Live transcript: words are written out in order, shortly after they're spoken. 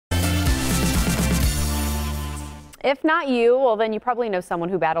If not you, well, then you probably know someone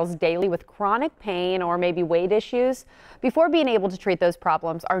who battles daily with chronic pain or maybe weight issues. Before being able to treat those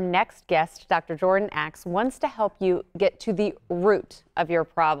problems, our next guest, Dr. Jordan Axe, wants to help you get to the root of your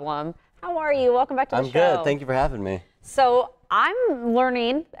problem. How are you? Welcome back to the show. I'm good. Thank you for having me. So I'm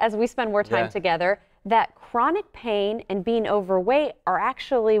learning as we spend more time together that chronic pain and being overweight are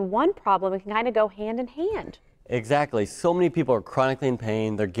actually one problem and can kind of go hand in hand. Exactly. So many people are chronically in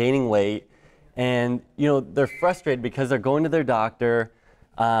pain. They're gaining weight. And, they're frustrated because they're going to their doctor,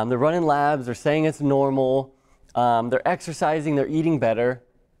 they're running labs, they're saying it's normal, they're exercising, they're eating better,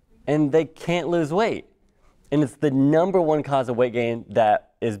 and they can't lose weight. And it's the #1 cause of weight gain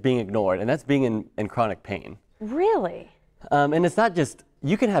that is being ignored, and that's being in chronic pain. Really? And it's not just,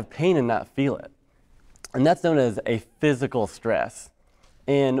 you can have pain and not feel it. And that's known as a physical stress.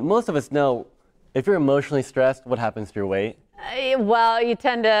 And most of us know, if you're emotionally stressed, what happens to your weight? Well, you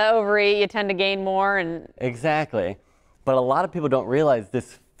tend to overeat, you tend to gain more. Exactly. But a lot of people don't realize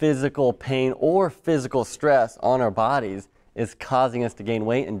this physical pain or physical stress on our bodies is causing us to gain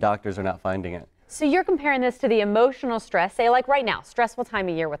weight, and doctors are not finding it. So you're comparing this to the emotional stress, say like right now, stressful time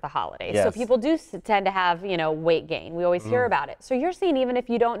of year with the holidays. Yes. So people do tend to have, weight gain. We always hear about it. So you're saying even if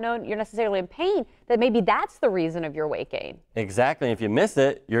you don't know you're necessarily in pain, that maybe that's the reason of your weight gain. Exactly. If you miss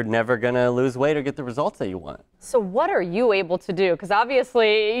it, you're never going to lose weight or get the results that you want. So what are you able to do? Because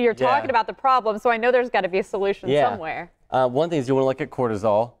obviously you're talking about the problem, so I know there's got to be a solution somewhere. One thing is you want to look at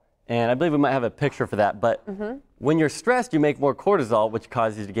cortisol, and I believe we might have a picture for that. But when you're stressed, you make more cortisol, which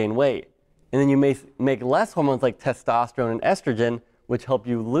causes you to gain weight. And then you may make less hormones like testosterone and estrogen, which help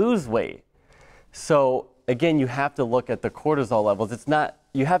you lose weight. So again, you have to look at the cortisol levels. It's not,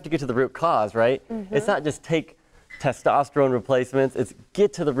 you have to get to the root cause, right? It's not just take testosterone replacements, it's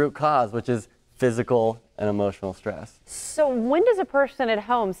get to the root cause, which is physical and emotional stress. So when does a person at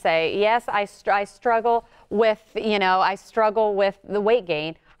home say, yes, I struggle with, I struggle with the weight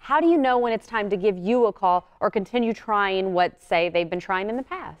gain? How do you know when it's time to give you a call or continue trying what, say, they've been trying in the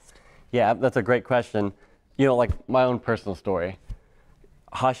past? Yeah, that's a great question. Like my own personal story.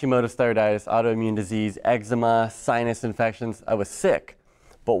 Hashimoto's thyroiditis, autoimmune disease, eczema, sinus infections. I was sick.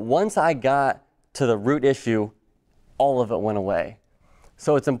 But once I got to the root issue, all of it went away.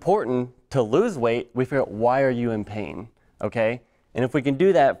 So it's important to lose weight. We figure out, why are you in pain, okay? And if we can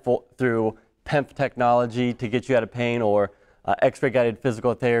do that through PEMF technology to get you out of pain, or X-ray guided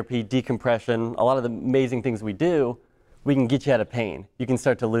physical therapy, decompression, a lot of the amazing things we do, we can get you out of pain. You can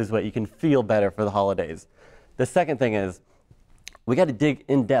start to lose weight. You can feel better for the holidays. The second thing is, we got to dig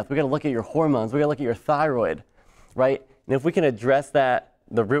in depth. We got to look at your hormones. We got to look at your thyroid, right? And if we can address that,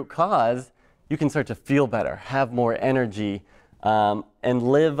 the root cause, you can start to feel better, have more energy, and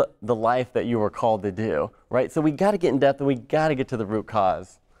live the life that you were called to do, right? So we got to get in depth, and we got to get to the root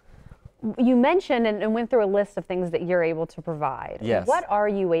cause. You mentioned and went through a list of things that you're able to provide. Yes. What are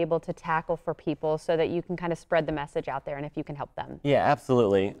you able to tackle for people so that you can kind of spread the message out there, and if you can help them? Yeah,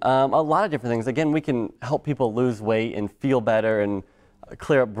 absolutely. A lot of different things. Again, we can help people lose weight and feel better and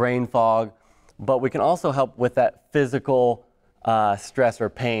clear up brain fog, but we can also help with that physical stress or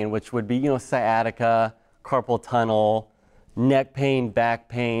pain, which would be, sciatica, carpal tunnel, neck pain, back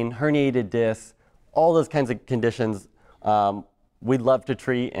pain, herniated discs, all those kinds of conditions we'd love to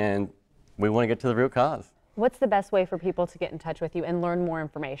treat, and we want to get to the root cause. What's the best way for people to get in touch with you and learn more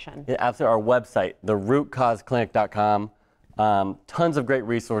information? Yeah, absolutely. Our website, therootcauseclinic.com. Tons of great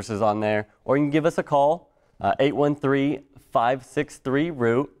resources on there. Or you can give us a call,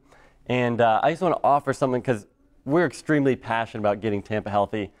 813-563-ROOT. And I just want to offer something, because we're extremely passionate about getting Tampa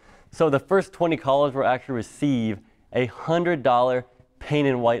healthy. So the first 20 callers will actually receive a $100 pain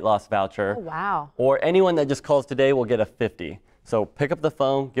and weight loss voucher. Oh, wow. Or anyone that just calls today will get a $50. So pick up the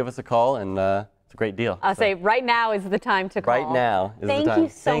phone, give us a call, and it's a great deal. I'll say right now is the time to call. Right now is the time. Thank you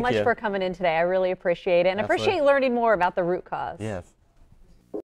so much for coming in today. I really appreciate it, and I appreciate learning more about the root cause. Yes.